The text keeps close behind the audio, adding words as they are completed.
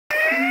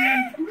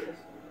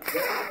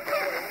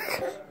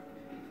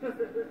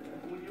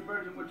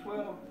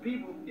12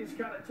 people, it's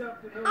kind of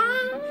tough to know who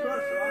you can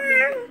trust. So I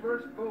think the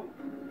first vote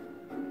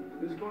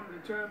is going to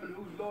determine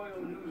who's loyal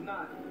and who's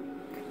not.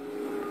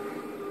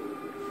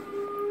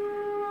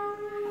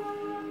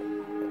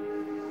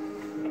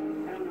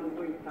 I don't know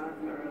where your thoughts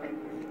are. Like,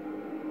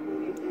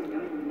 you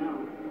don't even know.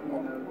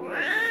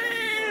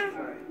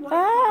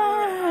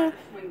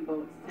 Swing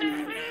boats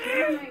tonight.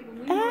 Tonight, when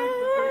we watched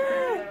the first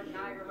episode of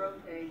Niagara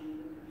Rotate,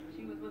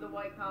 she was with a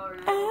white collar,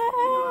 and I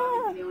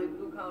was, obviously the only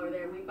blue collar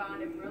there. We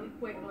bonded really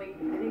quickly. I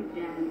think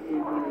Jen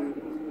and I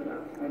split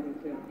up. I do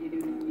too. You do?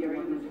 Are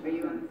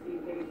you on the same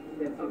page?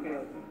 Yes. Okay.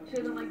 She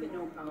doesn't like the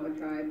no collar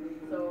tribe,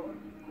 so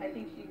I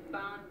think she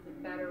bonds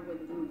better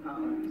with blue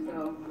collar.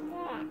 So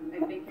I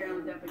think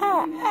Carolyn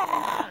definitely needs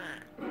that.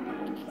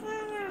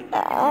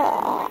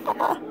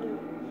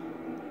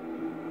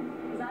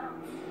 Because I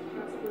don't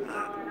trust blue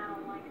collar and I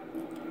don't like him.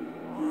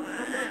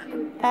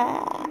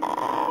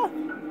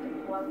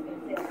 Well, I was going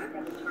to say, I'd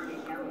rather target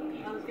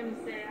Kelly. I was going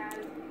to say,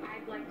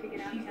 I'd like to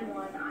get out. She's the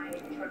one I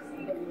trust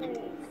the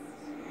least.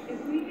 If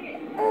we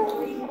get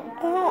Kelly,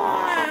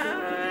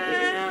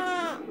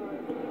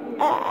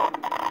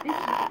 this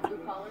blue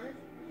collars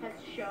has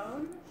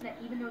shown that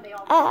even though they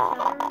all hate each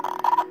other,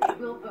 they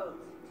will vote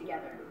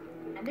together.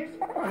 And there's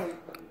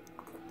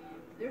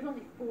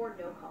only 4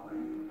 no collars.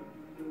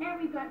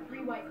 And we've got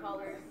 3 white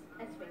collars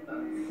as swing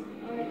votes.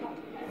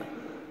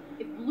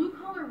 If blue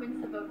collar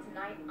wins the vote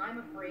tonight, I'm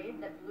afraid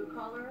that blue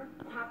collar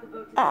will have to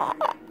vote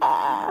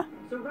together.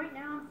 So right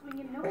now, I'm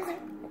swinging no.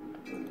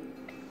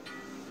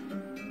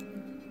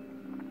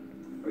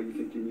 Are you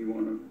thinking you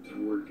want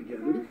to work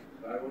together?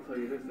 I will tell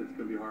you this, it's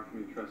going to be hard for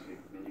me to trust you.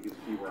 And you can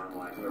see where I'm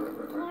like,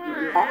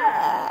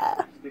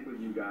 right. Stick with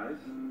you guys,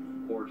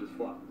 or just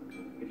flop.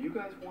 If you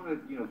guys want to,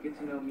 get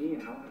to know me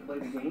and how I play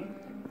the game,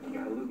 you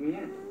got to loop me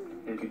in.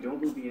 And if you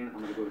don't loop me in, I'm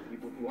going to go to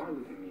people who are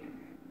looping me in.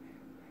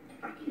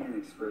 I can't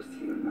express to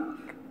you enough,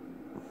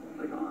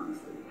 like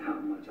honestly, how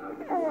much I would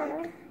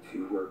like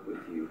to work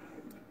with you.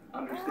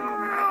 Understand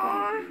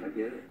I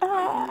get it.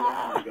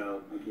 I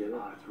go, I get it.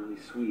 oh, it's really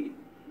sweet.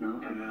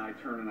 No. And then I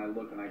turn and I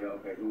look and I go,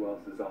 okay, who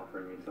else is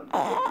offering me something? I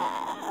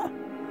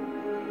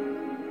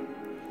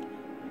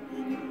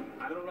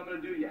don't know what I'm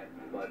going to do yet,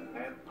 but I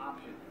have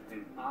options.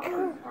 And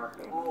options are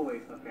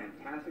always a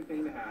fantastic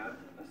thing to have,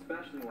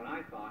 especially when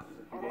I thought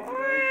just a few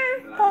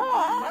days ago that I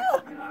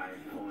was the next guy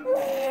going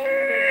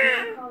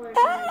Collars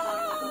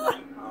and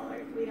white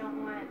collars. We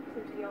don't want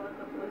to deal with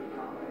the blue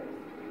collars.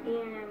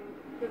 And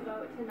the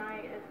vote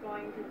tonight is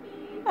going to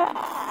be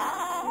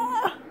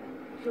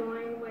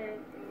join with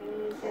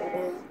me,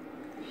 Jen,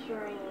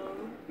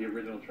 Shireen. The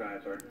original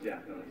tribes are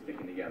definitely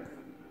sticking together.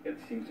 It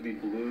seems to be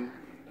blue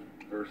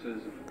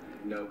versus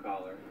no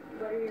collar.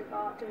 What are your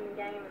thoughts in the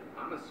game?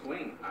 I'm a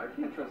swing. I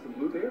can't trust the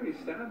blue. They already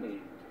stabbed me.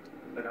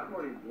 Like, I'm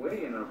already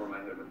way in over my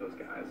head with those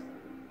guys.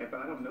 But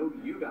I don't know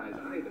you guys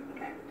either.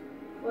 Okay.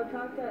 Well,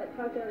 talk to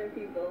other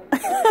people.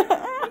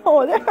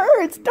 Oh, that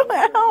hurts. Don't,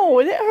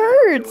 ow, that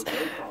hurts.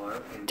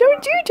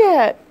 Don't do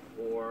that.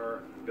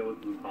 Or go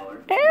with blue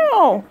collar.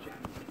 Ow.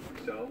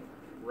 So,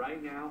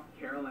 right now,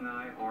 Carol and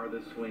I are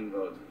the swing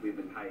votes. We've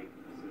been tight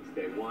since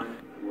day one.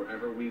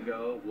 Wherever we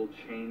go, we'll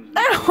change the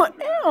Ow,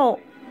 ow.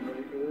 You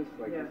ready for this?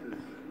 Like, Yeah. this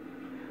is...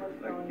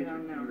 What's Like, going get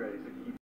on your now? cue ready.